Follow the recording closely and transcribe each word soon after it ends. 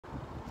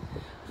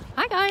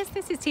guys,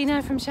 this is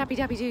Tina from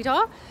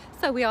Shabbydabbydoodah.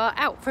 So we are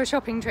out for a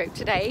shopping trip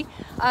today.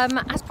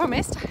 As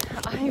promised,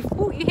 I've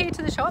brought you here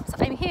to the shops.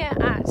 I'm here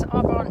at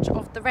our branch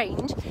of the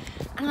range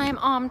and I am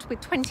armed with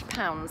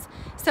 £20.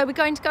 So we're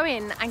going to go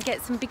in and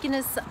get some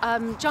beginners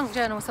junk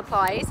journal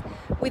supplies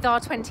with our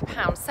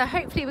 £20. So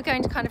hopefully we're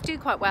going to kind of do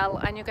quite well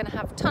and you're going to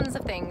have tons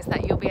of things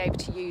that you'll be able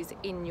to use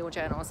in your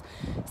journals.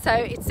 So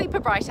it's super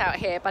bright out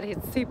here, but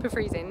it's super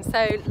freezing.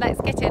 So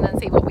let's get in and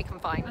see what we can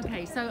find.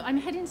 Okay, so I'm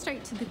heading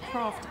straight to the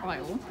craft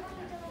aisle.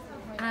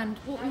 And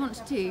what we want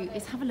to do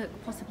is have a look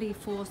possibly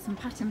for some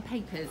pattern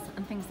papers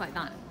and things like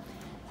that.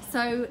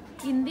 So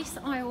in this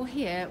aisle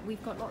here,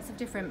 we've got lots of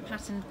different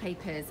patterned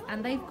papers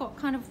and they've got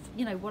kind of,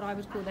 you know, what I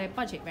would call their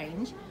budget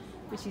range,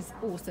 which is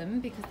awesome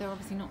because they're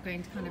obviously not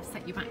going to kind of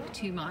set you back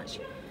too much.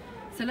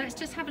 So let's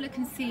just have a look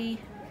and see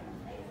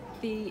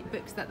the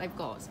books that they've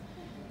got.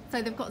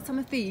 So they've got some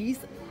of these,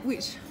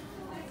 which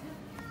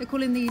they're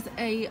calling these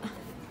a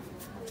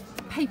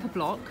paper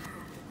block.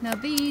 Now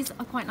these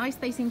are quite nice.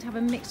 They seem to have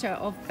a mixture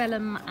of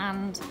vellum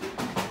and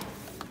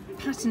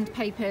patterned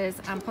papers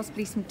and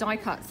possibly some die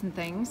cuts and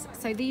things.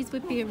 So these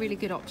would be a really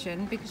good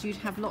option because you'd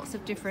have lots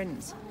of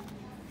different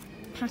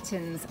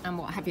patterns and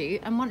what have you.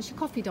 And once you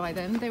copy die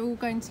them, they're all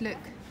going to look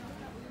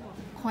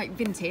quite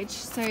vintage.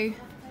 So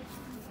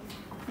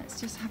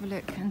let's just have a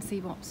look and see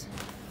what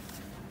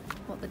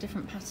the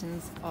different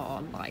patterns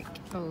are like.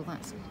 Oh,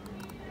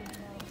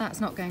 that's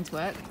not going to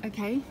work.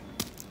 Okay.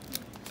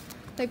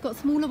 They've got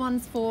smaller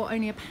ones for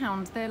only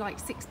 £1. They're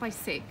like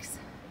 6x6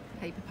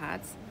 paper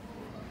pads.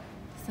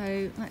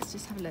 So let's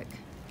just have a look.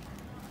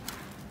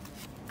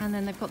 And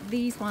then they've got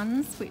these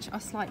ones, which are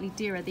slightly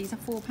dearer. These are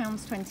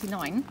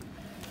 £4.29.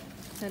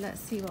 So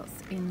let's see what's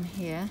in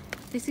here.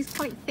 This is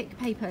quite thick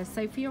paper,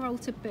 so for your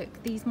altar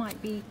book, these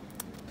might be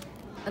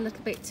a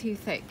little bit too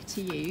thick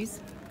to use.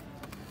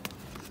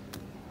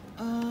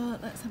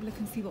 Let's have a look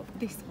and see what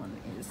this one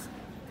is.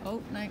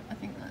 Oh no, I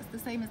think that's the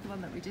same as the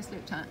one that we just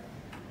looked at.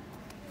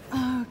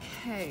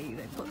 Okay,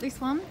 they've got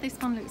this one. This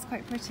one looks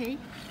quite pretty.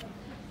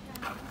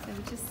 So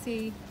we'll just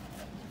see.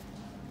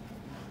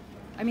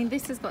 I mean,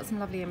 this has got some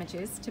lovely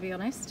images, to be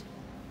honest.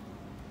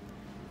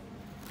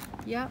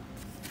 Yep,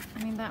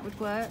 I mean, that would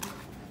work.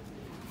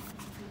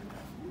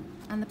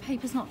 And the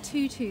paper's not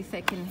too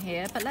thick in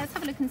here, but let's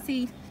have a look and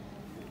see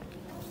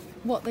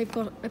what they've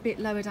got a bit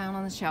lower down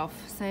on the shelf.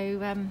 So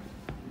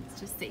let's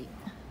just see.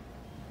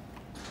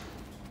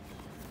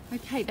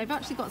 Okay, they've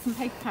actually got some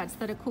paper pads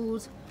that are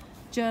called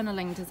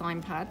journaling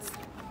design pads.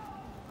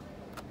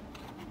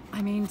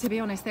 I mean, to be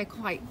honest, they're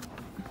quite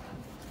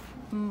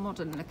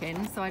modern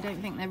looking, so I don't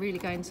think they're really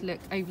going to look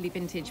overly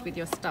vintage with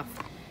your stuff.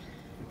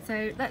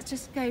 So let's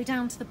just go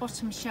down to the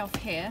bottom shelf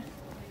here.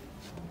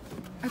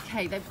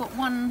 Okay, they've got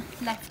one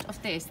left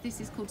of this. This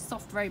is called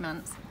Soft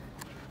Romance.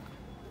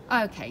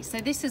 Okay,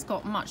 so this has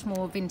got much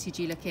more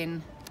vintagey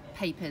looking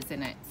papers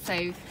in it.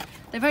 So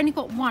they've only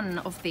got one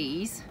of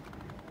these.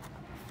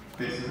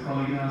 This is a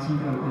colleague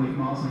announcement. Can a colleague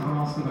Martin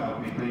ask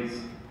about me,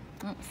 please?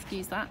 Oh,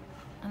 excuse that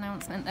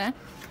announcement there.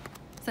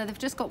 So they've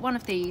just got one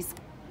of these.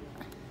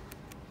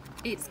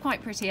 It's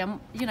quite pretty.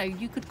 You know,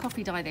 you could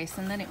coffee dye this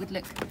and then it would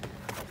look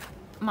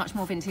much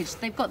more vintage.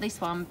 They've got this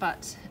one,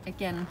 but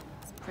again,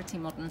 it's pretty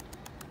modern.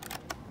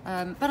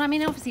 But I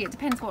mean, obviously it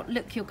depends what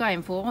look you're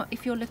going for.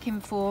 If you're looking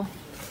for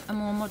a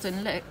more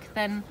modern look,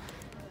 then,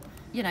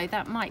 you know,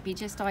 that might be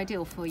just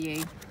ideal for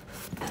you.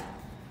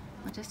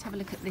 I'll just have a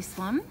look at this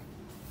one.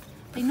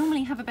 They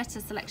normally have a better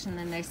selection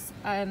than this,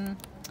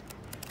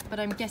 but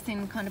I'm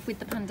guessing kind of with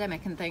the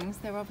pandemic and things,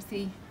 they're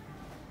obviously,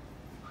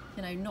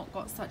 you know, not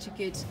got such a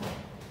good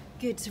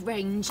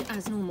range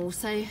as normal.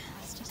 So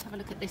let's just have a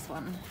look at this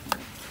one.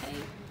 Okay,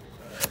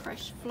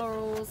 fresh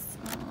florals.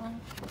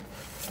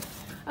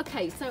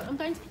 Okay, so I'm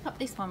going to pick up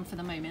this one for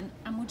the moment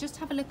and we'll just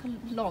have a look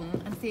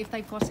along and see if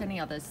they've got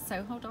any others.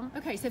 So hold on.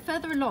 Okay, so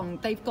further along,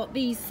 they've got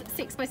these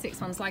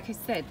 6x6 ones, like I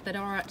said, that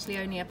are actually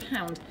only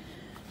 £1.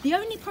 The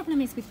only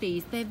problem is with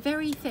these, they're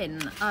very thin.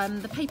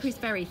 The paper is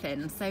very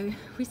thin, so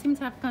we seem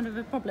to have kind of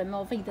a problem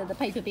of either the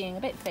paper being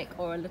a bit thick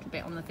or a little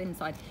bit on the thin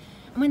side.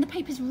 And when the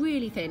paper's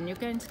really thin, you're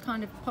going to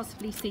kind of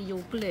possibly see your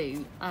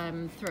glue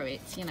through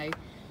it, you know.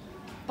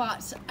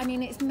 But, I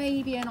mean, it's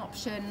maybe an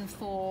option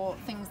for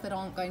things that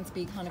aren't going to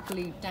be kind of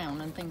glued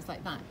down and things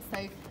like that.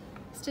 So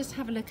let's just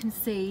have a look and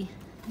see.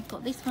 We've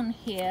got this one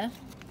here.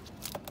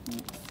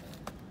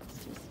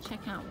 Let's just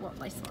check out what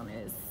this one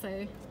is.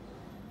 So.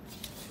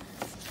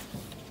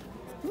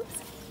 Oops.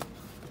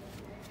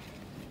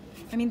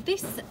 I mean,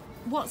 this,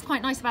 what's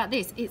quite nice about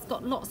this, it's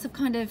got lots of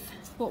kind of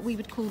what we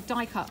would call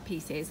die cut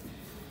pieces.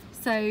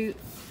 So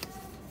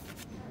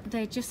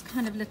they're just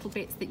kind of little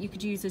bits that you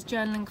could use as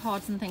journaling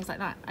cards and things like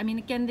that. I mean,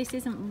 again, this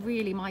isn't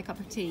really my cup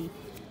of tea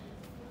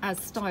as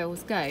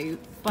styles go,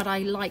 but I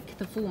like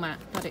the format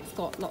that it's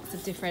got lots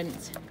of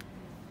different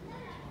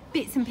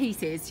bits and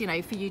pieces, you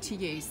know, for you to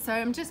use. So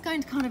I'm just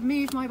going to kind of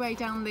move my way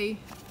down the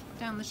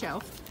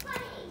shelf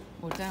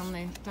or down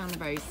the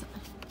rows.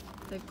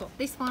 They've got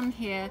this one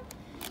here.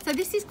 So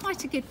this is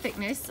quite a good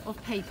thickness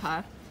of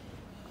paper.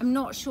 I'm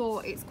not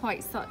sure it's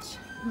quite such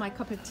my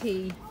cup of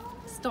tea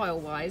style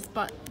wise,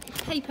 but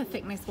paper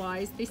thickness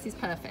wise, this is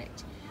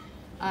perfect.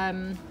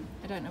 I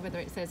don't know whether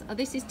it says, oh,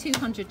 this is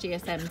 200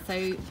 GSM,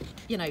 so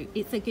you know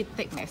it's a good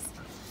thickness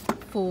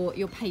for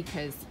your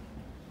papers.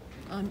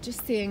 I'm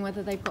just seeing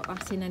whether they've got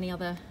that in any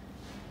other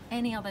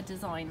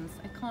designs.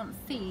 I can't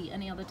see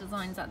any other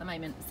designs at the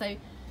moment, so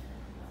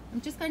I'm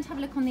just going to have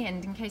a look on the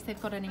end in case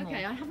they've got any more.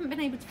 Okay, I haven't been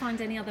able to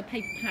find any other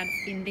paper pads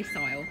in this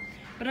aisle,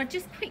 but I'll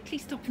just quickly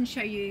stop and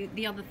show you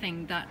the other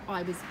thing that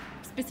I was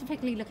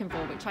specifically looking for,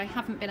 which I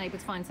haven't been able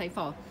to find so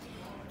far,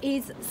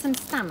 is some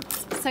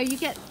stamps. So you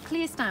get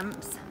clear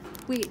stamps,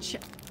 which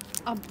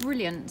are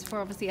brilliant for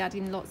obviously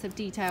adding lots of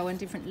detail and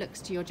different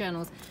looks to your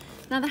journals.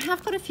 Now they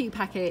have got a few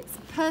packets.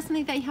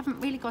 Personally, they haven't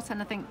really got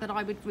anything that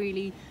I would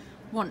really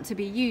want to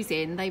be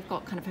using. They've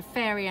got kind of a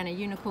fairy and a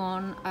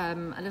unicorn,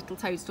 a little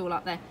toadstool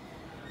up there.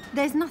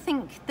 There's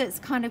nothing that's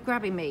kind of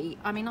grabbing me.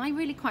 I mean, I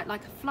really quite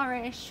like a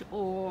flourish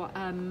or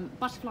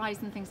butterflies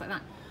and things like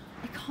that.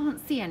 I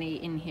can't see any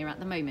in here at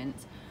the moment,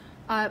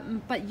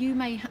 but you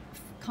may have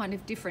kind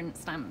of different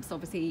stamps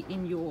obviously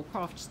in your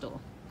craft store.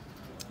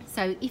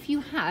 So if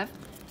you have,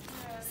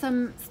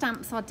 some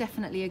stamps are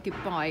definitely a good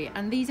buy,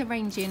 and these are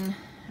ranging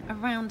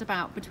around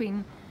about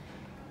between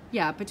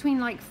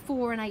like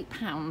 £4 and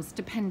 £8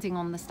 depending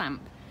on the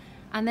stamp.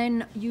 And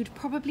then you'd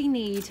probably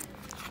need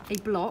a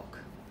block,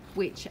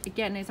 which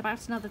again is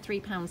about another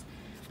 £3.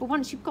 But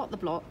once you've got the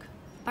block,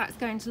 that's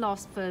going to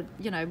last for,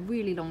 you know, a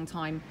really long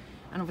time.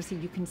 And obviously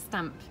you can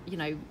stamp, you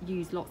know,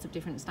 use lots of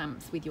different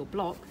stamps with your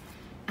block.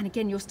 And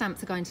again, your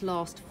stamps are going to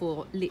last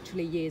for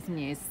literally years and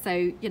years. So,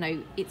 you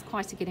know, it's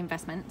quite a good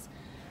investment.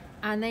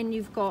 And then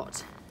you've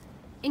got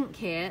ink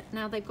here.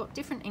 Now they've got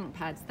different ink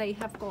pads. They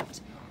have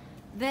got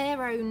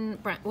their own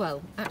brand.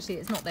 Well, actually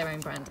it's not their own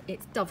brand.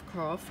 It's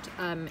Dovecraft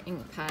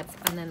ink pads.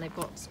 And then they've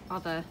got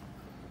other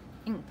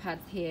ink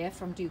pads here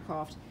from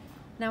Dovecraft.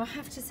 Now I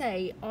have to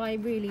say, I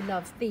really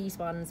love these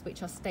ones,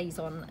 which are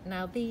StazOn.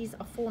 Now these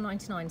are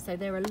 £4.99, so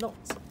they're a lot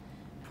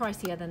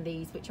pricier than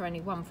these, which are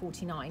only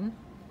 £1.49.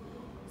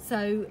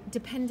 So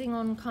depending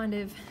on kind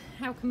of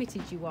how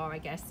committed you are, I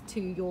guess, to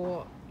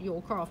your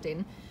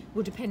crafting,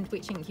 will depend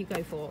which ink you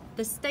go for.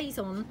 The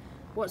StazOn,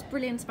 what's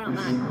brilliant about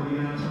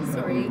that,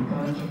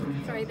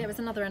 sorry, there was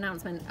another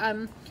announcement.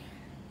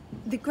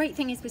 The great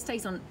thing is with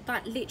StazOn,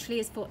 that literally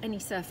is for any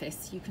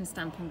surface. You can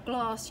stamp on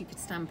glass, you could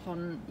stamp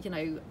on, you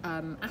know,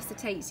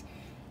 acetate,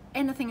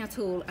 anything at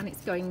all, and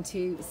it's going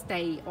to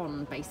stay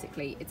on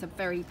basically. It's a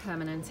very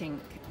permanent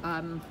ink.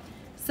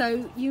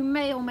 So you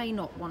may or may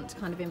not want to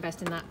kind of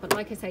invest in that, but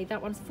like I say,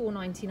 that one's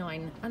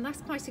 £4.99, and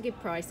that's quite a good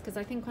price, because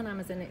I think on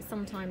Amazon it's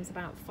sometimes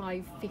about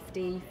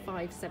 £5.50,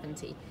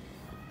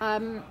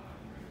 £5.70.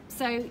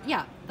 So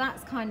yeah,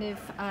 that's kind of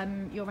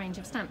your range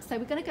of stamps. So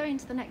we're going to go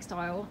into the next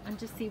aisle and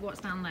just see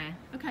what's down there.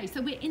 Okay,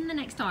 so we're in the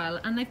next aisle,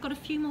 and they've got a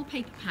few more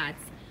paper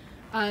pads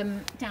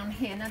down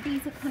here. Now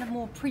these are kind of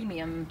more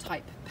premium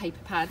type paper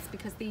pads,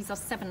 because these are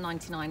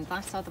 £7.99.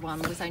 That other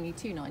one was only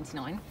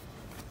 £2.99.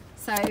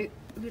 So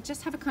we'll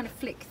just have a kind of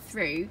flick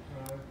through.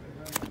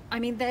 I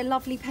mean, they're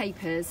lovely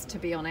papers, to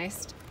be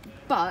honest,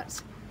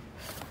 but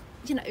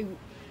you know,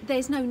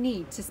 there's no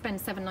need to spend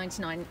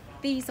 £7.99.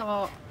 These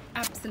are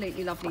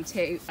absolutely lovely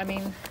too. I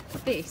mean,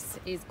 this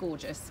is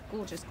gorgeous,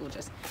 gorgeous,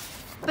 gorgeous.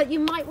 But you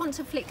might want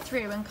to flick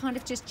through and kind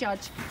of just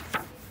judge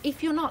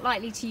if you're not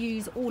likely to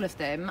use all of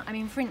them. I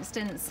mean, for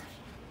instance,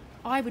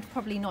 I would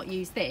probably not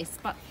use this,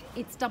 but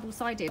it's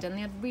double-sided and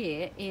the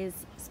rear is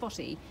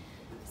spotty,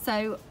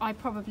 so I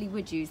probably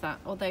would use that.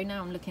 Although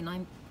now I'm looking,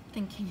 I'm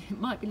thinking it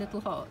might be a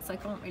little hot, so I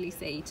can't really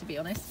see, to be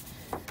honest.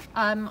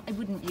 I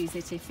wouldn't use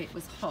it if it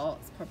was hot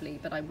probably,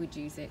 but I would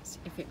use it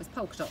if it was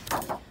polka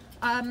dot.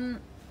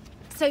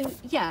 So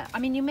yeah, I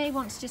mean, you may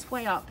want to just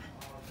weigh up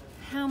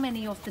how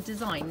many of the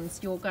designs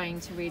you're going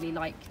to really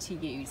like to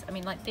use. I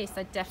mean, like this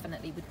I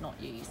definitely would not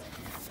use,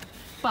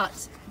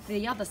 but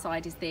the other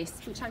side is this,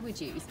 which I would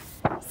use.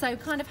 So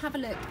kind of have a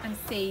look and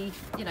see,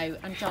 you know,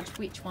 and judge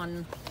which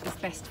one is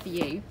best for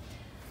you.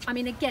 I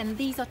mean, again,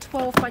 these are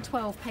 12 by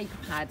 12 paper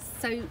pads,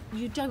 so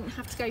you don't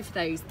have to go for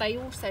those. They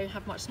also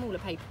have much smaller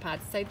paper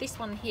pads. So this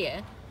one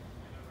here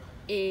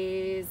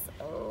is,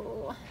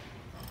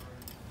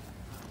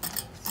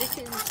 this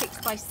is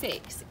 6 by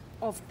 6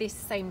 of this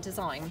same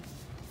design.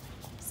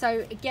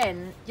 So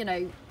again, you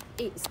know,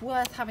 it's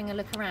worth having a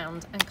look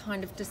around and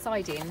kind of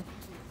deciding,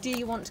 do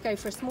you want to go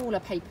for a smaller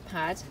paper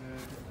pad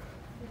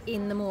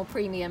in the more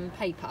premium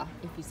paper,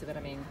 if you see what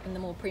I mean, in the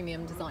more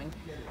premium design.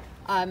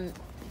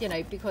 You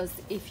know, because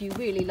if you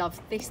really love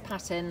this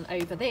pattern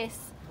over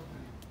this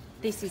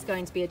is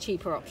going to be a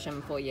cheaper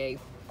option for you.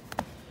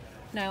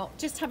 Now,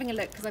 just having a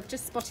look, because I've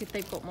just spotted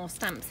they've got more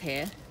stamps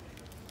here.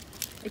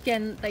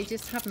 Again, they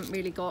just haven't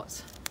really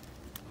got,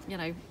 you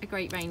know, a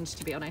great range,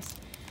 to be honest.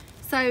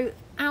 So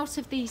out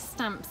of these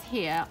stamps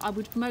here, I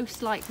would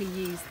most likely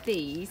use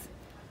these.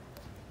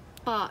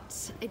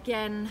 But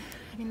again,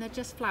 I mean, they're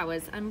just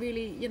flowers, and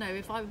really, you know,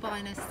 if I were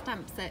buying a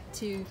stamp set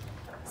to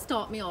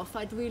start me off,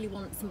 I'd really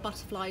want some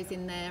butterflies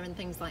in there and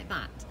things like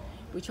that,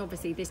 which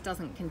obviously this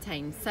doesn't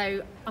contain.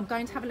 So I'm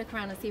going to have a look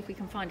around and see if we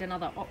can find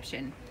another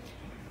option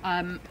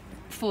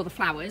for the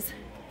flowers.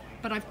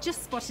 but I've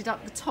just spotted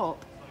up the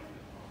top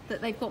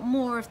that they've got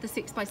more of the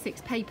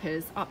 6x6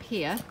 papers up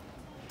here.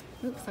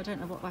 Oops, I don't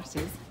know what that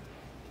is.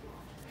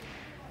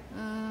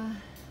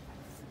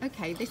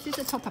 Okay, this is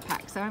a topper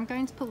pack, so I'm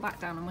going to pull that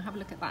down and we'll have a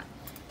look at that.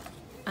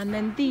 And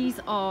then these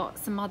are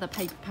some other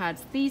paper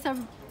pads. These are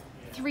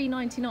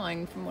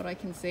 $3.99 from what I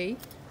can see.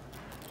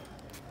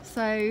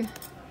 So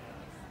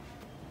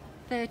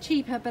they're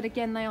cheaper, but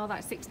again, they are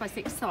that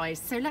 6x6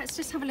 size. So let's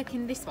just have a look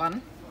in this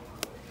one.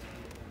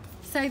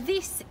 So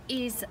this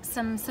is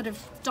some sort of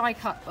die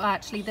cut, well,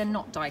 actually they're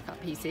not die cut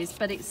pieces,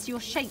 but it's your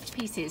shaped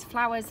pieces,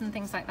 flowers and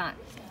things like that,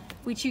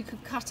 which you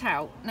could cut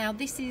out. Now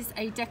this is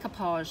a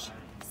decoupage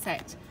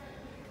set.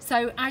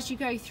 So as you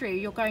go through,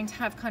 you're going to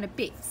have kind of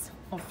bits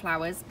of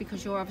flowers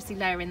because you're obviously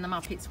layering them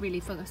up. It's really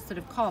for sort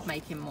of card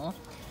making more.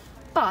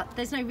 But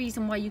there's no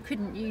reason why you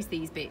couldn't use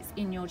these bits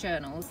in your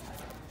journals.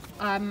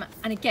 And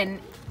again,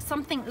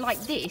 something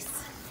like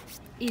this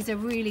is a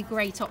really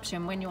great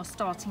option when you're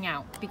starting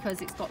out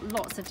because it's got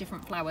lots of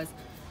different flowers.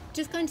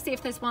 Just going to see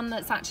if there's one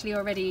that's actually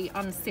already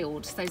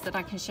unsealed so that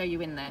I can show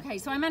you in there. Okay,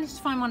 so I managed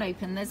to find one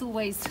open. There's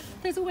always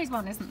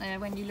one, isn't there,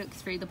 when you look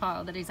through the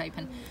pile that is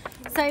open.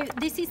 So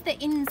this is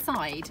the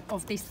inside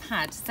of this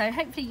pad. So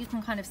hopefully you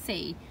can kind of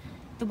see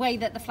the way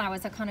that the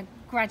flowers are kind of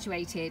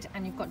graduated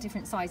and you've got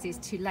different sizes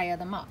to layer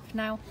them up.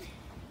 Now,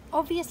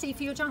 obviously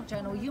for your junk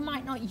journal, you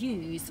might not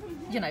use,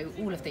 you know,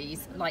 all of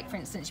these. Like for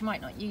instance, you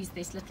might not use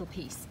this little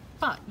piece,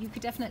 but you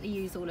could definitely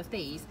use all of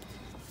these.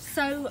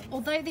 So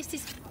although this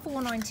is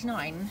 $4.99,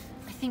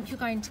 I think you're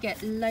going to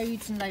get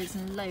loads and loads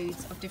and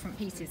loads of different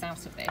pieces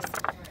out of this.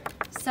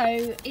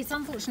 So it's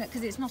unfortunate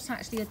because it's not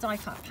actually a die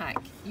cut pack.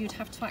 You'd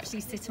have to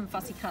actually sit and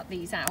fussy cut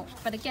these out.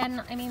 But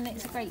again, I mean,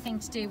 it's a great thing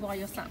to do while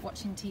you're sat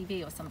watching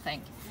TV or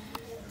something.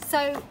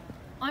 So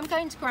I'm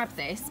going to grab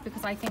this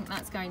because I think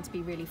that's going to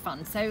be really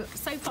fun. So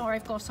far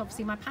I've got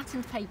obviously my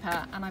patterned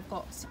paper and I've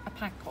got a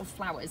pack of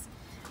flowers.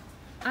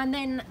 And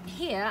then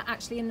here,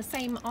 actually in the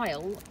same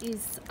aisle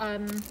is,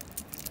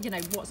 you know,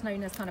 what's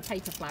known as kind of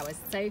paper flowers.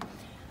 So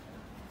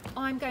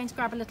I'm going to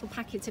grab a little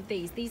packet of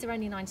these. These are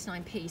only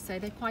 99p, so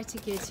they're quite a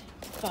good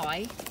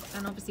buy.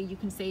 And obviously you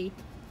can see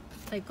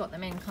they've got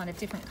them in kind of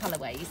different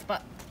colorways,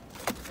 but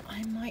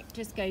I might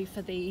just go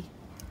for the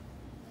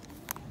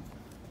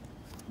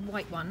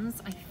white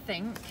ones, I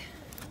think,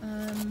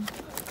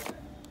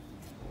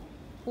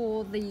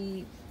 or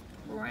the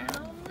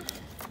brown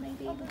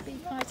maybe would be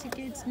quite a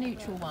good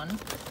neutral one.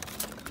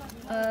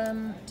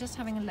 Just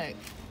having a look.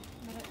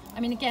 I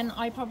mean, again,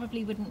 I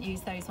probably wouldn't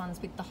use those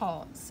ones with the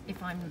hearts,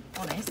 if I'm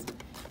honest.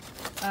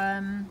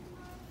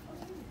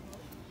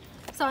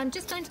 So I'm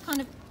just going to kind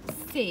of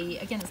see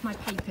against my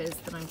papers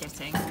that I'm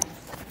getting.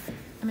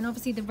 I mean,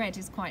 obviously the red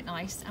is quite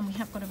nice, and we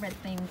have got a red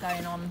theme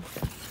going on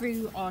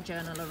through our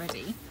journal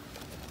already.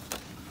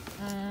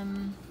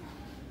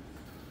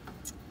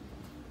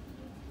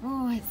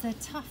 Oh, it's a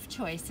tough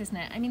choice, isn't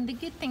it? I mean, the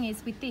good thing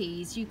is with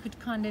these, you could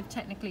kind of,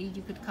 technically,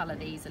 you could colour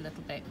these a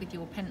little bit with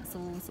your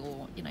pencils,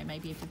 or, you know,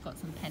 maybe if you've got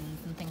some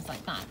pens and things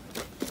like that.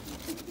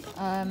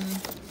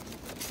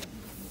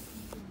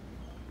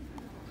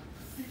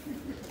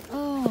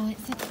 Oh,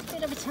 it's a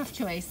bit of a tough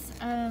choice.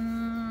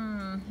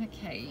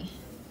 Okay.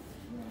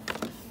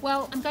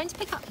 Well, I'm going to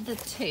pick up the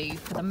two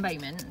for the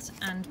moment,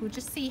 and we'll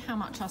just see how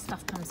much our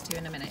stuff comes to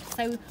in a minute.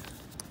 So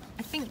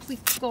I think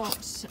we've got,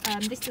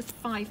 this was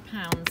 £5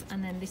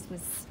 and then this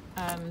was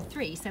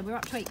 £3, so we're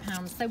up to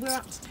 £8. So we're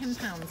up to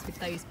 £10 with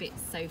those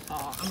bits so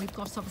far, and we've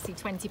got obviously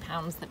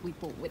 £20 that we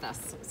bought with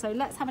us. So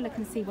let's have a look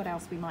and see what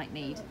else we might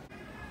need.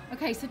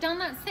 Okay, so down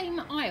that same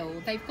aisle,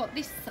 they've got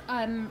this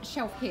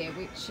shelf here,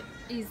 which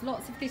is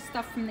lots of this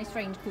stuff from this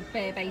range called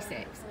Bare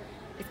Basics.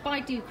 It's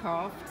by Do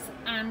Crafts,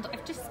 and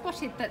I've just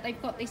spotted that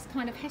they've got this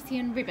kind of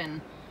Hessian ribbon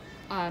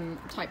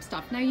type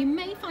stuff. Now you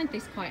may find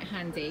this quite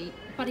handy,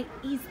 but it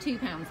is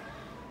 £2.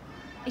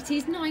 It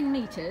is 9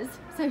 meters,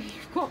 so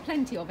you've got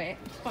plenty of it,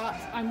 but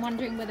I'm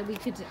wondering whether we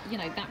could, you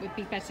know, that would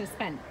be better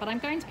spent. But I'm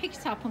going to pick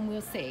it up and we'll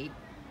see.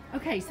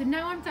 Okay, so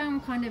now I'm down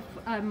kind of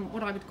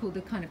what I would call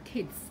the kind of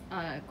kids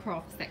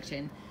craft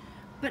section,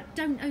 but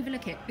don't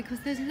overlook it because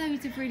there's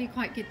loads of really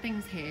quite good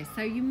things here.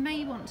 So you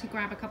may want to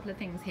grab a couple of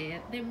things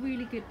here. They're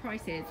really good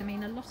prices. I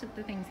mean, a lot of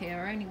the things here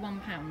are only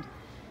 £1,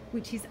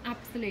 which is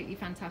absolutely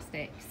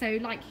fantastic. So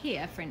like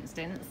here, for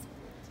instance,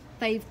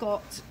 they've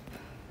got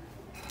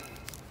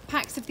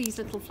packs of these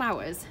little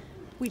flowers,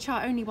 which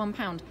are only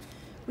 £1,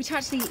 which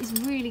actually is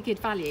really good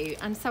value.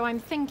 And so I'm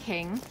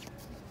thinking,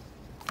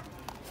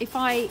 if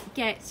I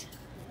get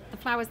the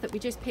flowers that we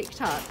just picked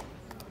up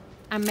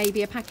and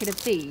maybe a packet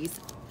of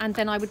these, and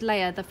then I would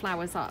layer the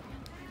flowers up.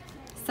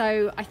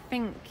 So I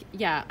think,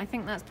 yeah, I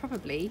think that's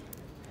probably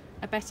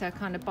a better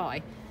kind of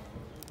buy.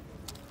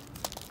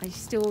 I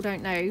still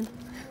don't know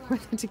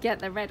whether to get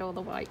the red or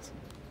the white.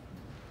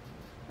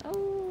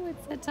 Oh,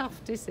 it's a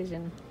tough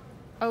decision.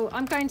 Oh,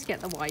 I'm going to get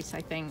the white, I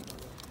think.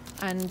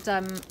 And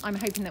I'm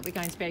hoping that we're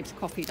going to be able to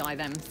coffee dye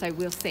them, so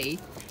we'll see.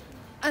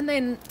 And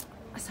then,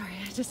 sorry,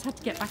 I just had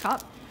to get back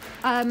up.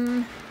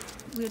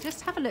 We'll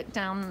just have a look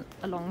down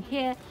along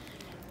here.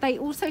 They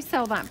also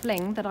sell that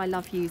bling that I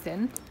love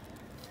using.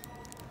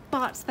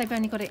 but they've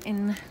only got it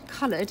in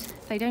coloured.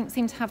 They don't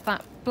seem to have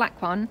that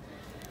black one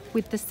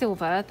with the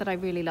silver that I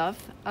really love.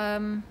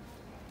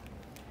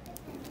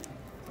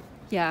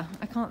 Yeah,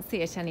 I can't see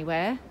it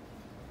anywhere.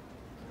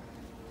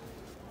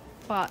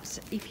 But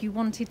if you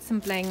wanted some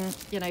bling,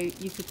 you know,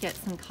 you could get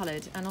some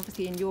coloured. And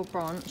obviously in your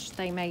branch,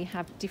 they may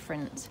have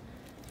different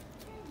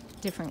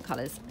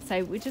colours.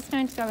 So we're just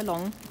going to go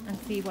along and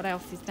see what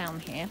else is down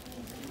here.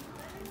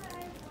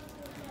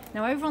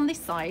 Now over on this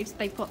side,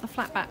 they've got the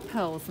flat back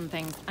pearls and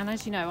things. And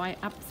as you know, I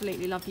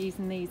absolutely love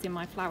using these in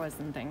my flowers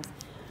and things.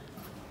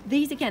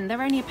 These again,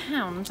 they're only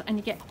 £1 and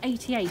you get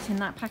 88 in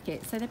that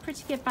packet. So they're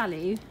pretty good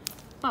value,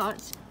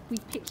 but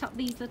we've picked up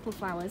these little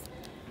flowers,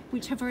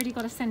 which have already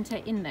got a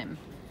centre in them.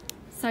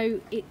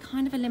 So it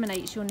kind of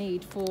eliminates your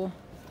need for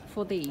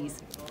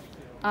these.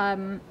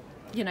 You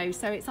know,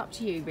 so it's up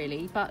to you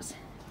really, but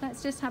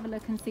let's just have a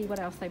look and see what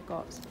else they've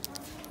got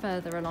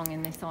further along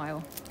in this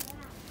aisle.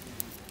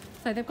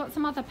 So they've got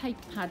some other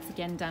paper pads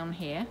again down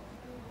here.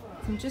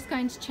 So I'm just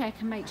going to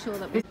check and make sure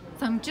that we've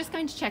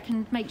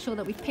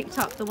picked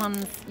up the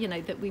ones, you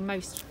know, that we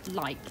most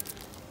like.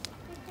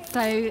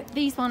 So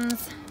these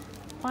ones,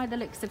 by the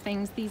looks of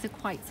things, these are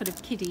quite sort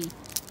of kiddie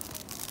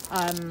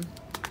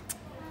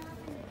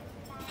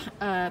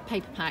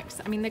paper packs.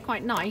 I mean, they're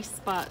quite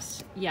nice,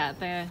 but yeah,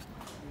 they're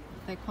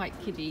quite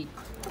kiddie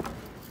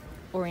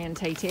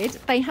orientated.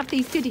 They have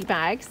these goodie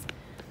bags.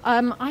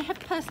 I have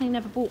personally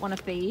never bought one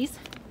of these,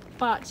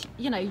 but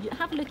you know, you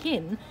have a look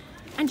in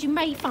and you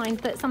may find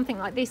that something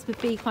like this would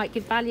be quite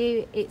good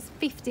value. It's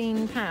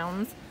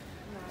 £15.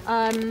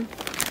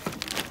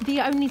 The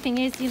only thing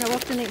is, you know,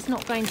 often it's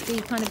not going to be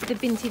kind of the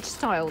vintage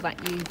style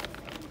that you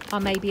are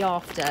maybe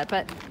after,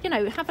 but you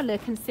know, have a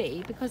look and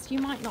see, because you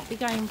might not be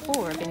going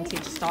for a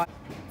vintage style.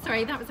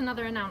 Sorry, that was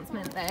another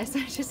announcement there, so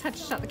I just had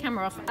to shut the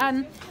camera off.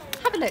 Have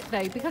a look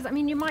though, because I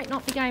mean, you might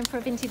not be going for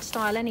a vintage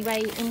style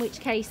anyway, in which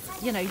case,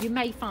 you know, you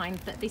may find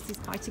that this is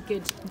quite a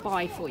good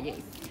buy for you.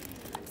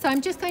 So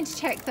I'm just going to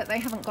check that they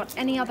haven't got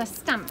any other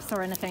stamps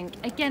or anything.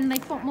 Again,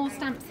 they've got more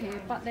stamps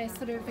here, but they're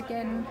sort of,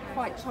 again,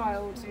 quite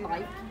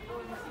childlike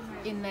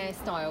in their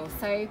style.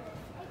 So I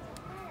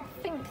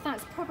think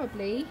that's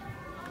probably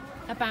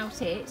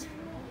about it.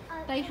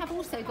 They have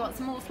also got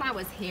some more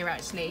flowers here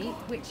actually,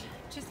 which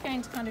I'm just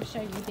going to kind of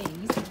show you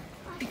these,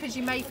 because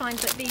you may find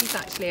that these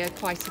actually are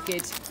quite a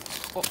good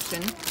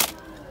option.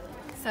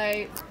 So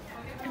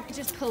let me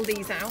just pull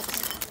these out.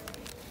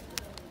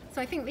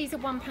 So I think these are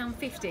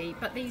 £1.50,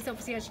 but these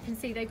obviously, as you can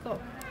see, they've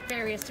got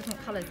various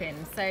different colours in.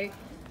 So I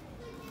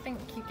think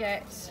you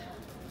get,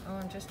 oh,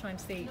 I'm just trying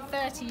to see,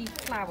 30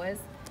 flowers,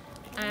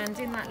 and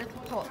in that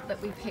little pot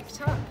that we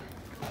picked up,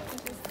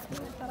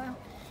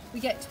 we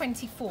get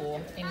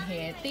 24 in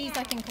here. These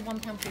I think are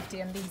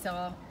 £1.50 and these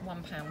are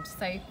 £1.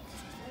 So,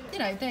 you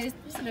know, there's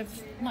sort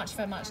of much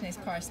for muchness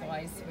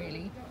price-wise,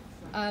 really.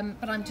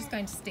 But I'm just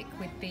going to stick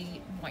with the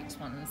white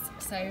ones.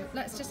 So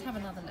let's just have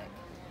another look.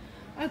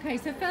 Okay,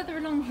 so further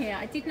along here,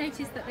 I did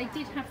notice that they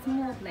did have some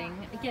more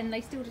bling. Again,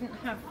 they still didn't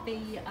have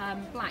the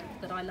black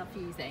that I love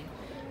using,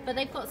 but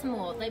they've got some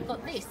more. They've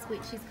got this,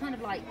 which is kind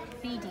of like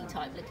beady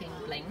type looking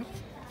bling,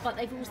 but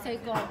they've also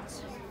got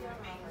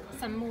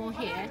some more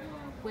here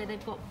where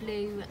they've got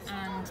blue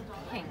and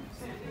pink.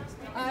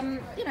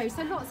 You know,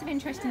 so lots of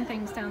interesting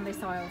things down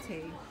this aisle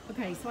too.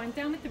 Okay, so I'm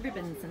down with the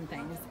ribbons and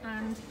things,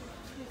 and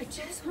I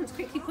just want to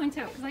quickly point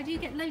out, because I do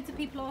get loads of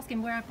people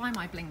asking where I buy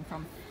my bling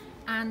from.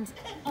 And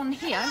on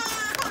here,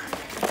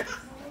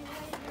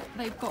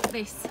 they've got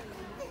this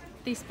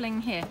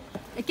bling here.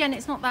 Again,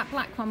 it's not that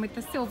black one with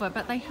the silver,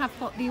 but they have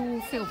got the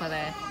all silver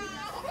there.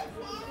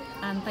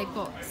 And they've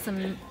got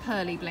some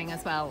pearly bling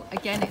as well.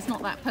 Again, it's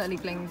not that pearly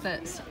bling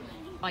that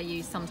I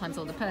use sometimes,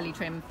 or the pearly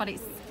trim, but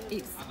it's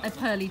a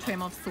pearly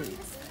trim of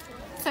sorts.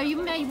 So you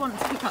may want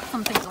to pick up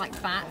something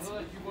like that.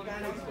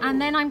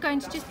 And then I'm going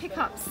to just pick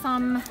up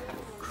some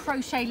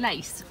crochet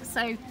lace.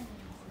 So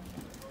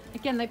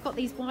again, they've got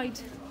these wide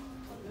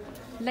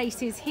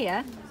laces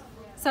here,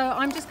 so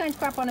I'm just going to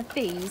grab one of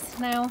these.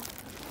 Now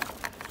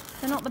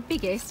they're not the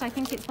biggest, I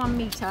think it's 1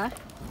 metre.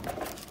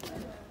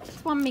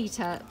 It's 1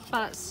 metre,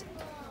 but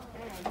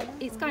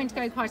it's going to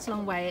go quite a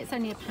long way. It's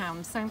only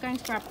 £1, so I'm going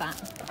to grab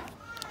that.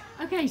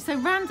 Okay, so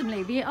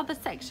randomly the other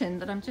section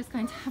that I'm just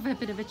going to have a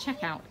bit of a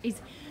check out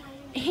is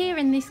here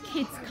in this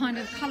kids kind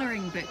of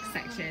colouring book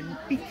section,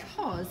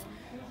 because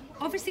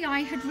obviously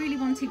I had really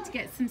wanted to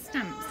get some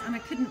stamps and I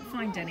couldn't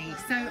find any.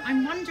 So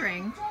I'm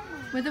wondering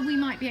whether we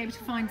might be able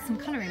to find some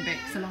colouring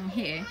books along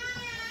here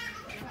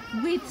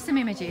with some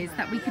images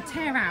that we could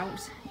tear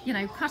out, you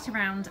know, cut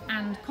around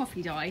and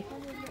coffee dye,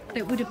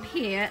 that would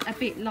appear a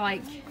bit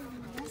like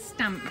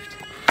stamped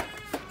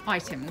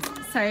items.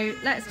 So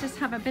let's just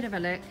have a bit of a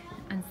look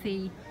and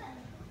see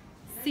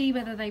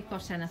whether they've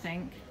got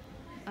anything.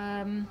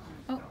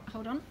 Oh,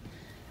 hold on.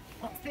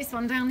 What's this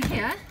one down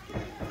here?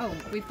 Oh,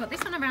 we've got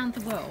this one, Around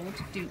the World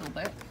doodle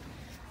book.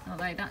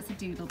 Although that's a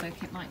doodle book,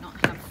 it might not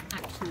have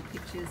actual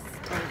pictures,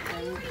 or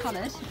they're all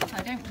coloured, so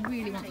I don't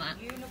really want that.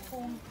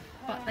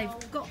 But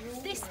they've got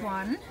this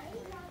one,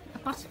 a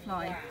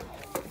butterfly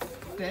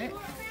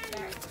book,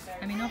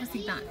 I mean,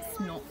 obviously that's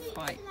not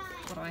quite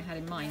what I had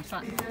in mind,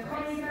 but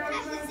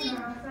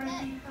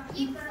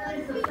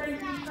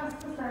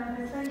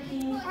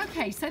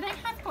okay, so they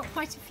have got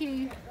quite a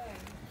few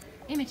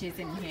images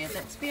in here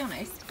that, to be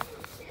honest,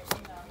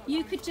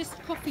 you could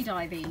just coffee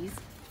dye these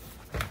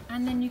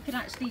and then you could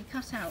actually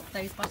cut out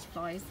those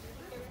butterflies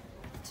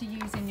to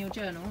use in your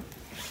journal.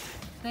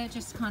 They're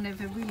just kind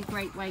of a really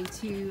great way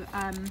to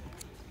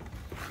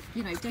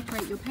you know,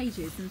 decorate your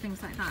pages and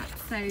things like that.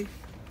 So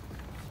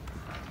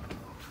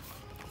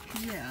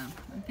yeah,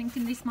 I'm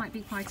thinking this might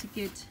be quite a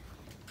good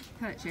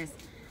purchase.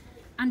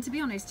 And to be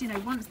honest, you know,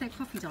 once they're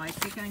coffee dyed,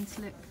 they're going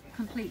to look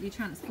completely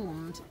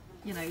transformed,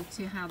 you know,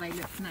 to how they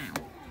look now.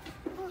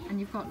 And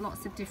you've got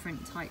lots of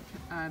different type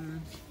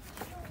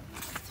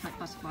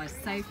butterflies.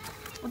 So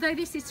although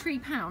this is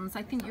 £3,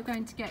 I think you're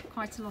going to get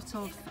quite a lot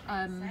of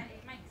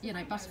you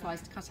know,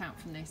 butterflies to cut out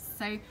from this.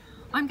 So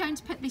I'm going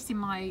to put this in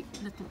my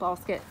little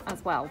basket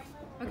as well.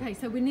 Okay,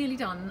 so we're nearly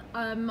done.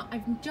 I'm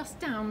just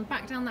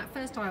back down that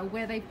first aisle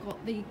where they've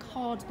got the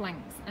card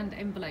blanks and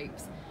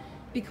envelopes,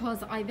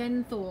 because I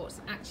then thought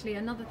actually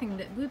another thing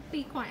that would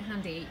be quite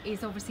handy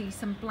is obviously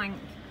some blank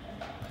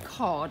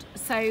card.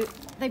 So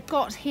they've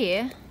got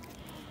here,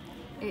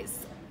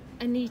 it's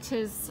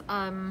Anita's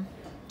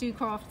Do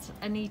Craft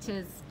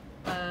Anita's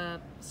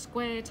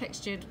square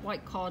textured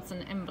white cards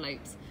and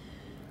envelopes.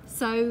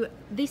 So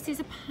this is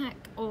a pack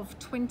of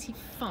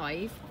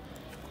 25,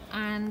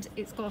 and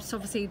it's got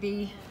obviously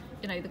the,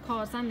 you know, the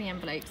cards and the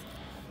envelopes,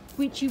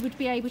 which you would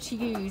be able to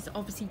use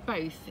obviously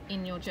both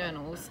in your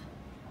journals.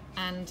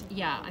 And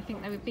yeah, I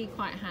think they would be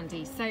quite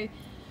handy. So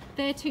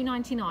they're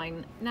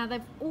 £2.99. Now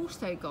they've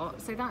also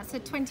got, so that's a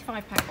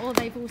 25 pack, or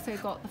they've also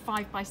got the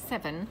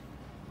 5x7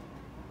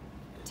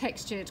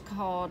 textured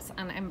cards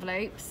and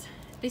envelopes.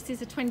 This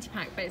is a 20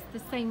 pack, but it's the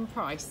same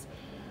price.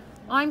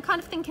 I'm kind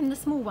of thinking the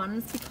small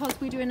ones, because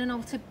we're doing an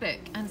altered book,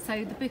 and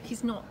so the book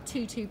is not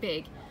too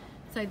big.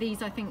 So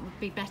these I think would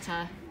be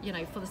better, you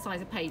know, for the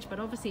size of page, but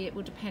obviously it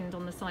will depend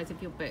on the size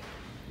of your book.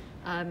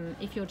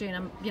 If you're doing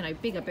a, you know,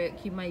 bigger book,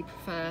 you may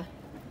prefer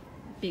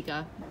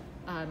bigger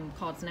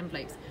cards and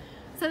envelopes.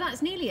 So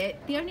that's nearly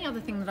it. The only other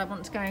thing that I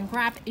want to go and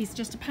grab is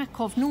just a pack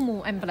of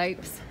normal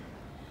envelopes.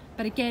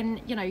 But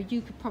again, you know,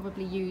 you could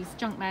probably use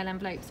junk mail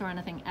envelopes or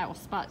anything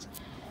else, but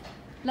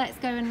let's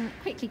go and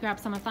quickly grab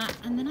some of that,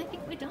 and then I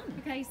think we're done.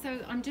 Okay, so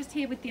I'm just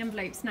here with the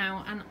envelopes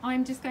now, and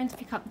I'm just going to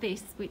pick up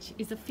this, which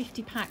is a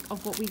 50 pack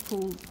of what we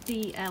call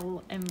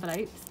DL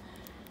envelopes,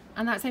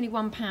 and that's only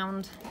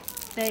 £1.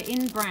 They're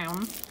in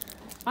brown.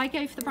 I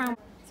go for the brown.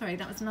 Sorry,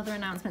 that was another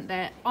announcement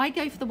there. I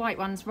go for the white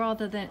ones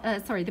rather than,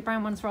 the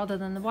brown ones rather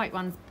than the white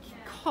ones,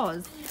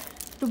 because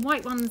the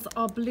white ones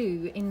are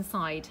blue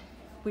inside,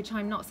 which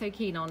I'm not so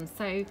keen on.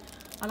 So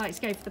I like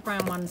to go for the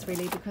brown ones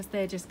really, because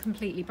they're just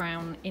completely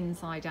brown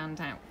inside and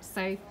out.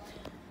 So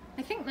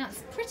I think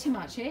that's pretty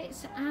much it.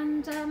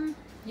 And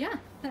yeah,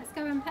 let's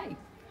go and pay.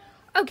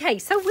 Okay,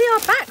 so we are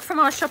back from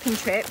our shopping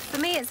trip. For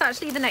me, it's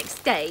actually the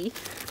next day.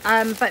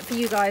 But for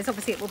you guys,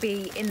 obviously it will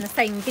be in the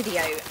same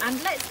video.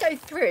 And let's go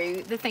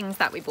through the things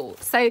that we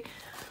bought. So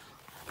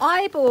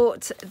I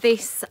bought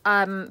this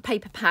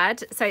paper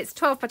pad. So it's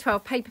 12 by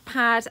 12 paper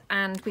pad,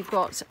 and we've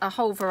got a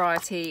whole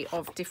variety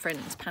of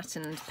different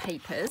patterned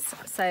papers.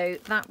 So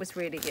that was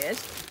really good.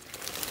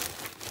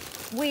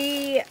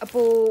 We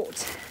bought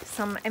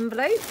some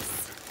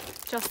envelopes,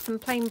 just some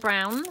plain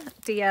brown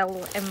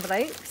DL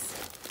envelopes.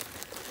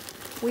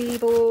 We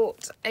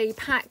bought a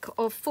pack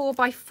of 4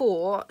 by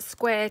 4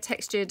 square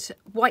textured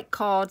white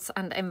cards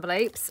and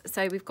envelopes.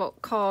 So we've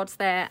got cards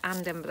there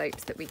and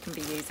envelopes that we can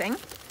be using.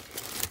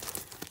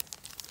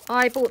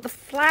 I bought the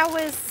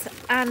flowers,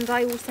 and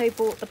I also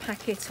bought the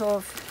packet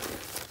of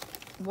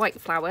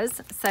white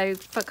flowers, so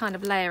for kind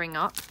of layering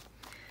up.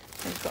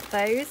 So we've got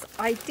those.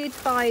 I did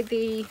buy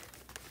the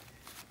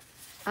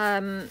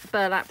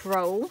burlap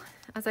roll.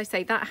 As I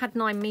say, that had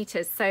 9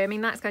 meters, so I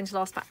mean that's going to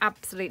last for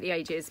absolutely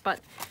ages, but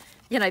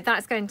you know,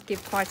 that's going to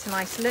give quite a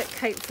nice look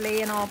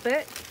hopefully in our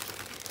book.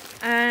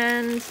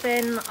 And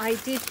then I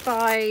did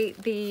buy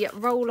the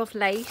roll of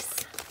lace.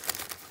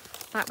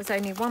 That was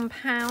only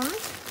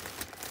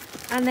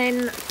 £1. And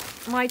then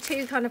my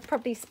two kind of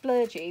probably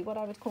splurgy, what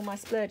I would call my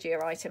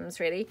splurgier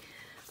items really,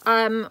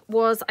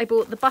 was I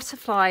bought the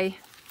butterfly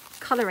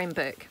colouring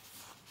book.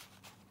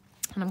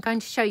 And I'm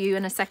going to show you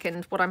in a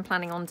second what I'm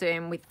planning on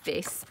doing with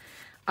this,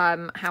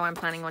 how I'm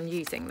planning on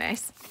using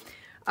this.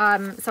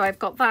 So I've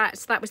got that.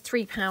 So that was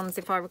 £3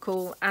 if I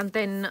recall. And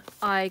then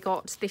I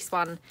got this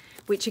one,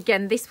 which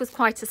again, this was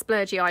quite a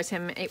splurgy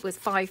item. It was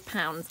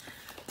 £5.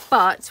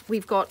 But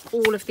we've got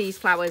all of these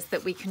flowers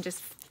that we can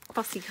just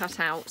fussy cut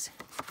out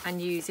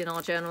and use in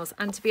our journals.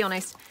 And to be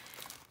honest,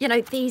 you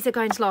know, these are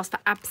going to last for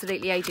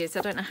absolutely ages.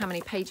 I don't know how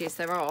many pages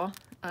there are.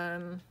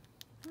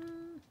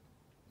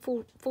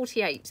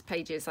 48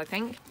 pages, I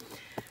think.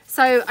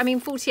 So, I mean,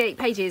 48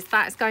 pages,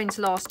 that's going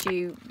to last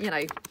you, you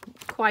know,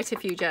 quite a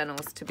few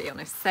journals, to be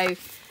honest. So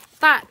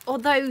that,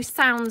 although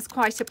sounds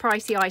quite a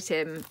pricey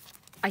item,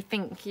 I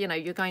think, you know,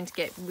 you're going to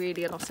get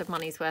really a lot of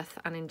money's worth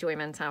and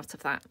enjoyment out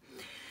of that.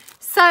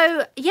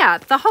 So yeah,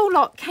 the whole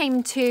lot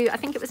came to, I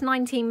think it was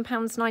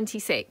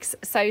 £19.96.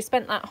 So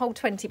spent that whole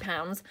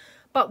 £20.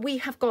 But we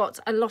have got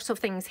a lot of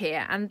things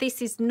here, and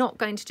this is not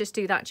going to just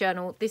do that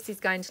journal. This is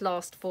going to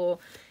last for,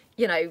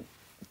 you know,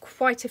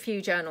 quite a few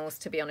journals,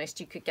 to be honest,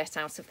 you could get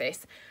out of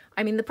this.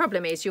 I mean, the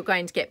problem is you're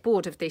going to get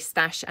bored of this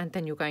stash and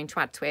then you're going to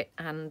add to it.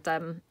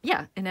 And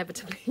yeah,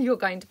 inevitably you're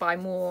going to buy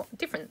more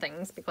different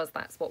things, because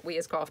that's what we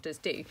as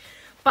crafters do.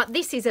 But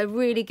this is a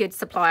really good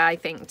supply, I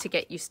think, to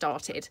get you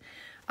started.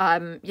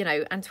 You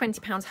know, and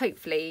 £20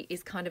 hopefully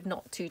is kind of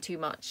not too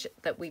much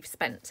that we've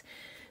spent.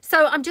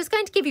 So I'm just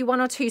going to give you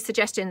one or two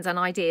suggestions and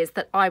ideas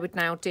that I would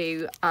now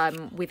do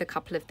with a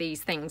couple of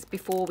these things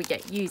before we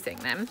get using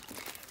them.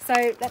 So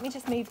let me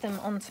just move them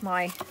onto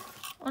my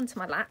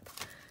lap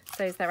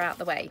so they're out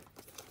the way.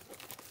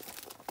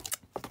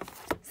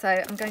 So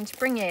I'm going to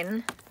bring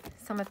in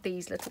some of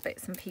these little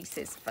bits and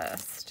pieces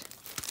first.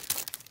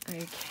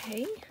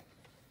 Okay.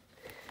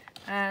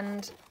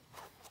 And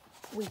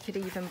we could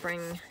even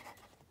bring,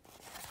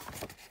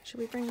 should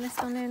we bring this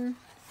one in?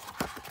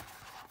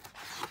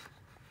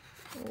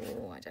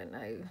 Oh, I don't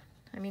know.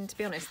 I mean, to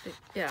be honest,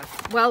 yeah.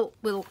 Well,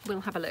 we'll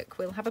have a look.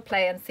 We'll have a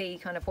play and see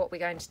kind of what we're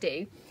going to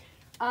do.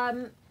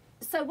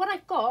 So what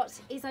I've got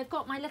is I've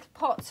got my little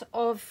pot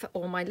of,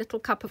 or my little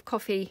cup of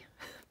coffee.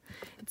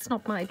 It's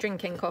not my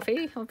drinking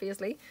coffee,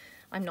 obviously.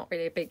 I'm not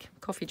really a big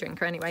coffee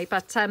drinker anyway,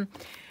 but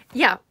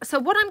yeah. So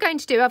what I'm going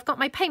to do, I've got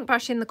my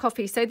paintbrush in the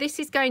coffee. So this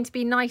is going to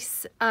be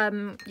nice,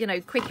 you know,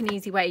 quick and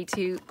easy way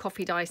to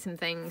coffee dye some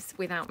things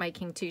without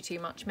making too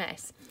much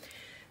mess.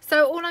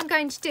 So all I'm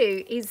going to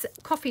do is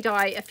coffee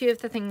dye a few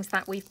of the things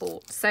that we've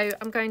bought. So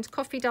I'm going to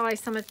coffee dye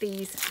some of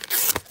these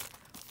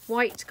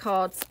white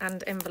cards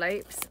and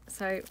envelopes.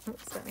 So,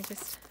 oops, let me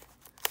just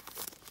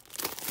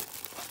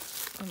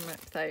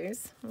unwrap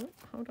those. Oh,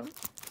 hold on.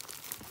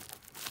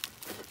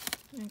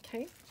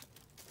 Okay.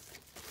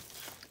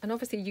 And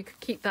obviously you could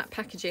keep that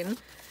packaging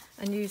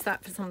and use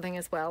that for something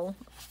as well.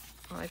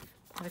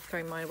 I've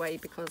thrown mine away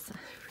because I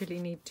really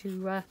need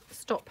to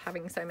stop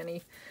having so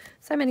many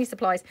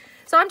supplies.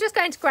 So I'm just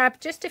going to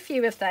grab just a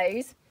few of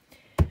those,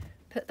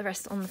 put the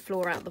rest on the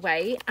floor out the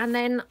way, and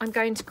then I'm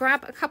going to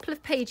grab a couple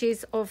of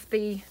pages of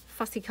the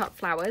fussy cut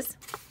flowers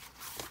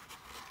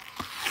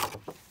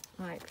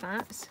like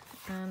that,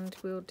 and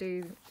we'll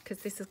do, because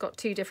this has got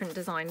two different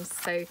designs,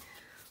 so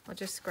I'll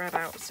just grab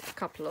out a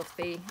couple of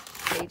the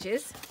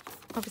pages.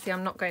 Obviously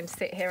I'm not going to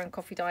sit here and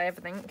coffee dye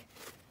everything,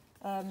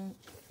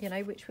 you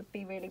know, which would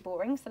be really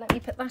boring. So let me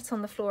put that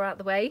on the floor out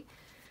the way.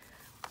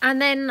 And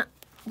then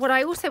what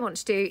I also want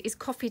to do is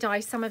coffee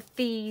dye some of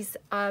these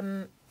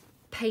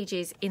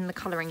pages in the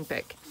colouring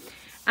book.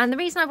 And the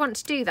reason I want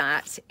to do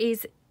that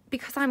is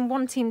because I'm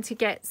wanting to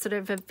get sort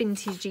of a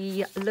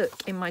vintagey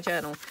look in my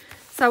journal.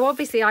 So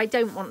obviously I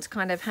don't want to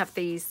kind of have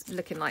these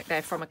looking like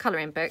they're from a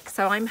colouring book.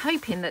 So I'm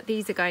hoping that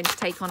these are going to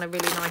take on a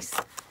really nice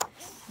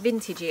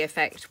vintagey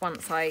effect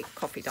once I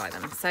coffee dye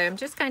them. So I'm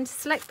just going to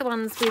select the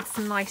ones with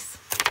some nice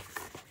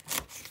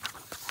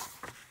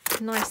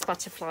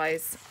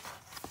butterflies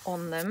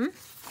on them.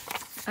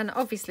 And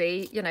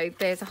obviously, you know,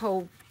 there's a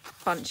whole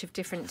bunch of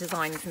different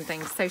designs and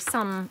things. So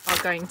some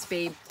are going to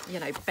be, you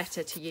know,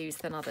 better to use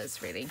than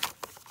others, really.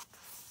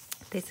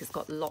 This has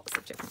got lots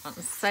of different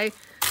ones. So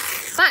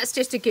that's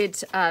just a good,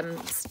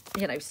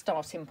 you know,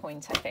 starting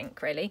point, I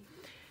think, really.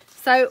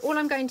 So all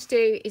I'm going to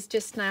do is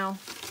just now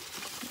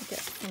get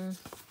some.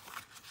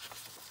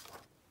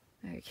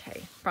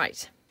 Okay,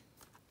 right.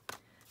 So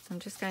I'm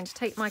just going to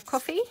take my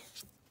coffee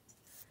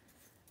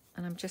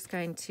and I'm just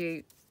going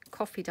to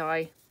coffee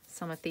dye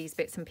some of these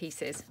bits and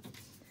pieces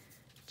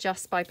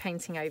just by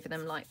painting over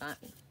them like that.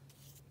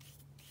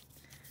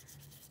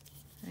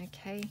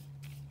 Okay.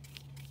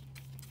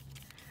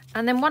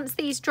 And then once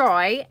these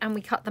dry and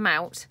we cut them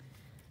out,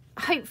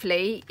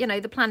 hopefully, you know,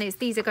 the plan is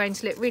these are going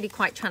to look really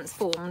quite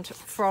transformed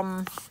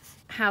from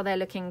how they're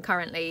looking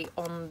currently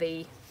on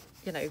the,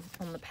 you know,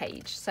 on the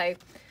page. So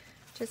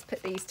just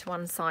put these to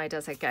one side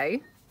as I go.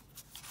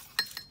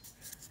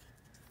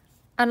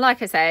 And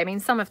like I say, I mean,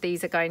 some of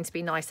these are going to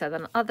be nicer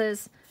than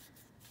others,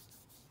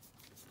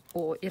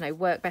 or, you know,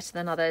 work better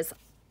than others.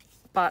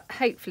 But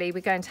hopefully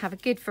we're going to have a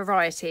good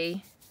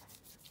variety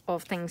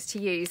of things to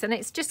use. And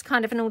it's just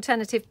kind of an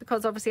alternative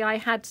because obviously I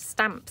had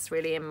stamps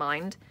really in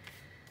mind,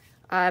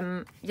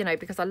 you know,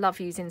 because I love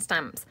using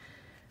stamps.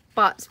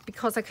 But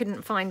because I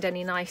couldn't find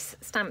any nice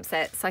stamp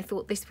sets, I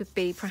thought this would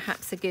be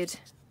perhaps a good,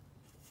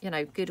 you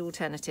know, good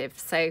alternative.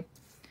 So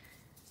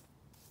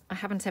I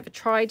haven't ever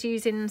tried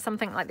using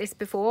something like this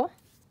before.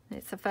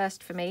 It's a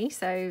first for me,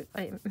 so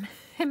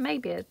it may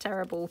be a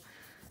terrible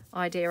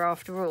idea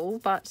after all,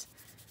 but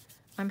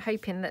I'm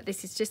hoping that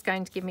this is just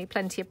going to give me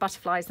plenty of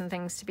butterflies and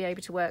things to be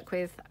able to work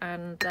with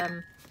and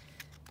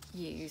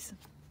use.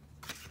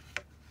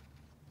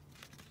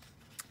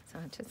 So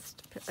I'll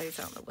just put those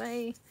out of the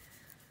way.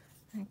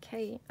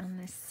 Okay, and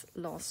this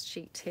last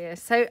sheet here.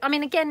 So, I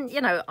mean, again,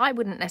 you know, I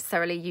wouldn't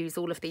necessarily use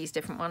all of these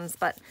different ones,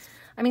 but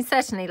I mean,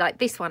 certainly like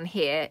this one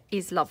here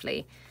is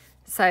lovely.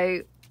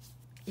 So,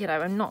 you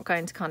know, I'm not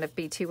going to kind of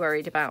be too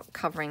worried about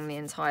covering the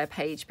entire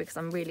page because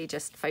I'm really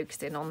just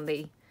focusing on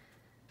the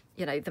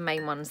you know, the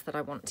main ones that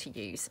I want to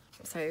use.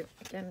 So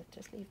again,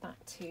 just leave that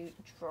to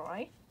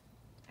dry.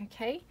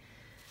 Okay,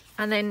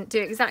 and then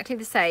do exactly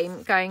the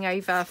same going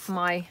over for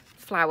my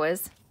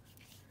flowers.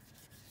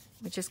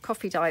 We just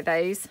coffee dye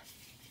those.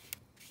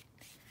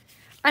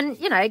 And,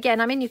 you know,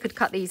 again, I mean, you could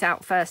cut these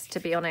out first, to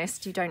be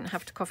honest. You don't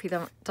have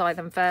to dye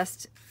them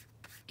first.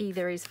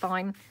 Either is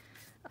fine.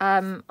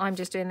 I'm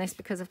just doing this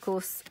because, of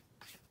course,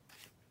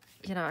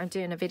 you know, I'm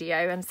doing a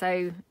video, and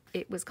so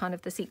it was kind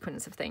of the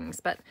sequence of things.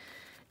 But,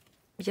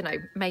 you know,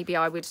 maybe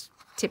I would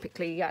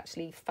typically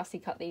actually fussy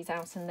cut these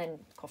out and then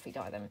coffee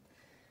dye them.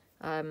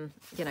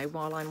 You know,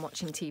 while I'm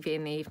watching TV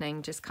in the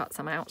evening, just cut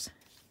some out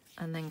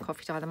and then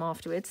coffee dye them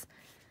afterwards.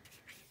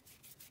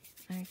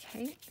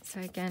 Okay, so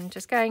again,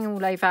 just going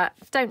all over.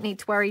 Don't need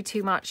to worry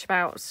too much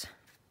about,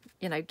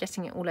 you know,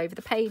 getting it all over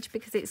the page,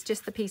 because it's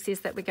just the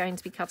pieces that we're going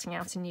to be cutting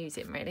out and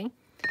using, really.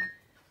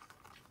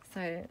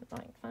 So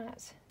like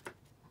that.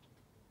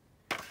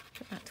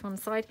 Put that to one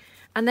side.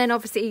 And then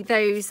obviously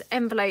those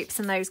envelopes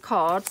and those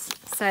cards.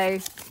 So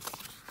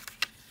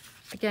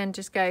again,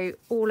 just go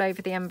all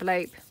over the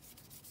envelope.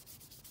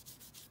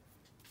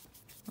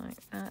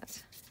 Like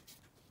that.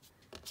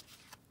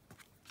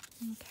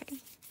 Okay.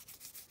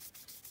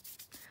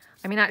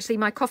 I mean, actually,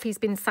 my coffee's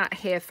been sat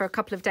here for a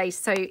couple of days,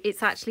 so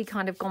it's actually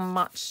kind of gone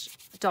much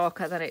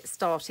darker than it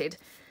started.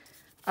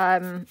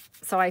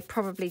 So I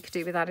probably could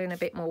do with adding a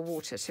bit more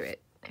water to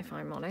it, if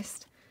I'm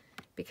honest,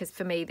 because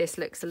for me, this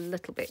looks a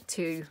little bit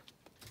too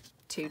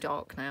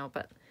dark now.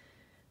 But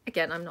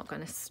again, I'm not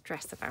going to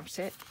stress about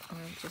it. I'll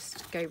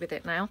just go with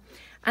it now.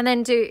 And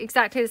then do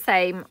exactly the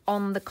same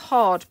on the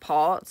card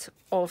part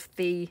of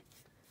the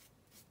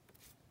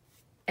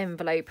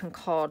envelope and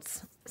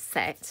cards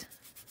set,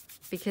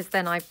 because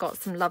then I've got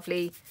some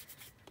lovely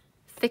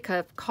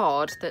thicker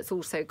card that's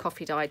also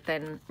coffee dyed,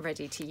 then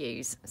ready to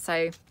use.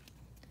 So,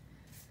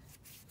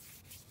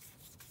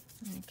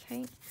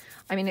 okay.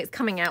 I mean, it's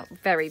coming out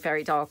very,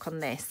 very dark on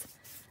this.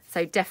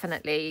 So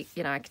definitely,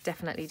 you know, I could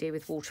definitely do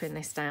with watering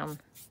this down,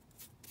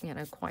 you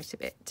know, quite a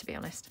bit, to be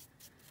honest.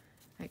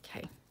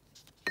 Okay.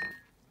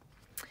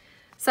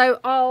 So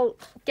I'll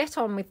get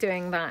on with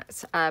doing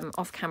that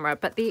off camera.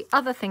 But the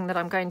other thing that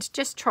I'm going to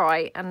just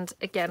try, and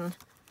again,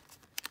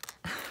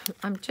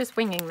 I'm just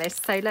winging this,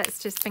 so let's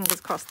just fingers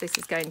crossed this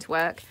is going to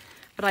work.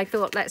 But I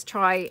thought let's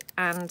try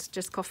and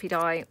just coffee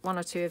dye one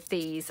or two of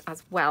these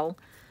as well.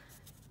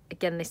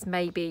 Again, this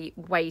may be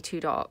way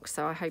too dark,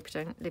 so I hope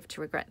I don't live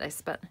to regret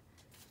this. But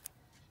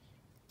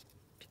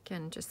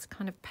again, just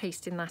kind of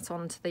pasting that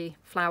onto the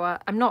flower.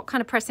 I'm not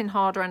kind of pressing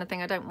hard or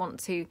anything. I don't want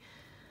to,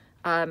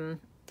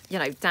 you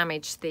know,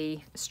 damage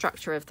the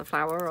structure of the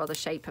flower or the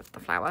shape of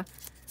the flower.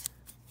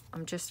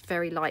 I'm just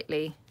very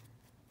lightly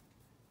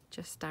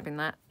just dabbing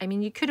that. I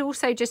mean, you could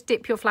also just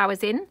dip your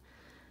flowers in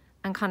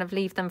and kind of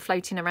leave them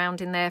floating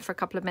around in there for a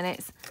couple of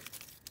minutes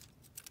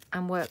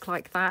and work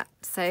like that.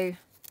 So,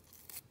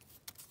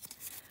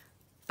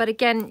 but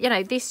again, you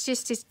know, this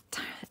just is,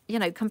 you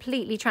know,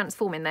 completely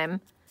transforming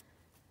them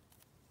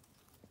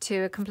to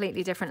a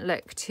completely different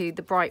look to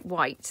the bright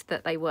white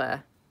that they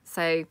were.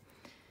 So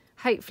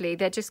hopefully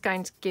they're just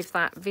going to give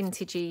that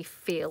vintagey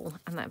feel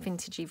and that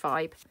vintagey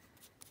vibe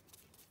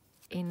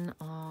in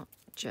our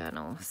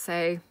journal.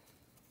 So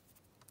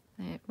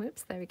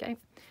whoops, there we go.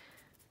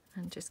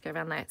 And just go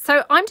around there.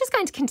 So I'm just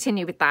going to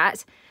continue with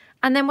that.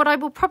 And then what I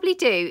will probably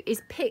do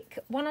is pick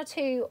one or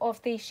two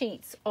of the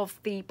sheets of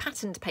the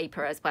patterned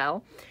paper as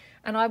well.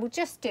 And I will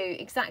just do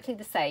exactly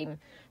the same.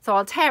 So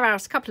I'll tear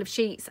out a couple of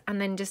sheets and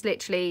then just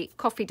literally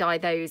coffee dye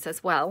those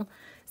as well,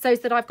 so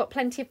that I've got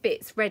plenty of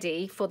bits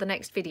ready for the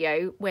next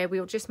video where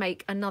we'll just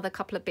make another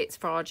couple of bits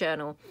for our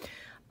journal.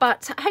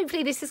 But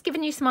hopefully this has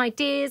given you some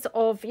ideas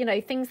of, you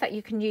know, things that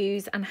you can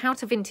use and how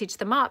to vintage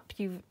them up.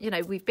 You know,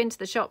 we've been to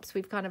the shops,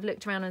 we've kind of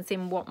looked around and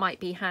seen what might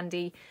be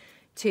handy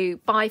to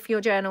buy for your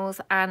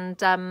journals.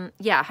 And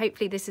yeah,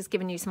 hopefully this has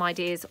given you some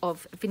ideas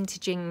of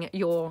vintaging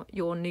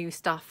your new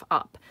stuff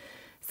up.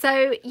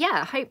 So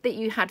yeah, hope that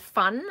you had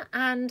fun,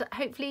 and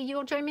hopefully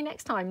you'll join me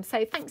next time.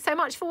 So thanks so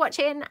much for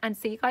watching, and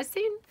see you guys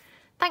soon.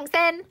 Thanks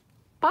then.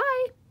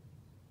 Bye.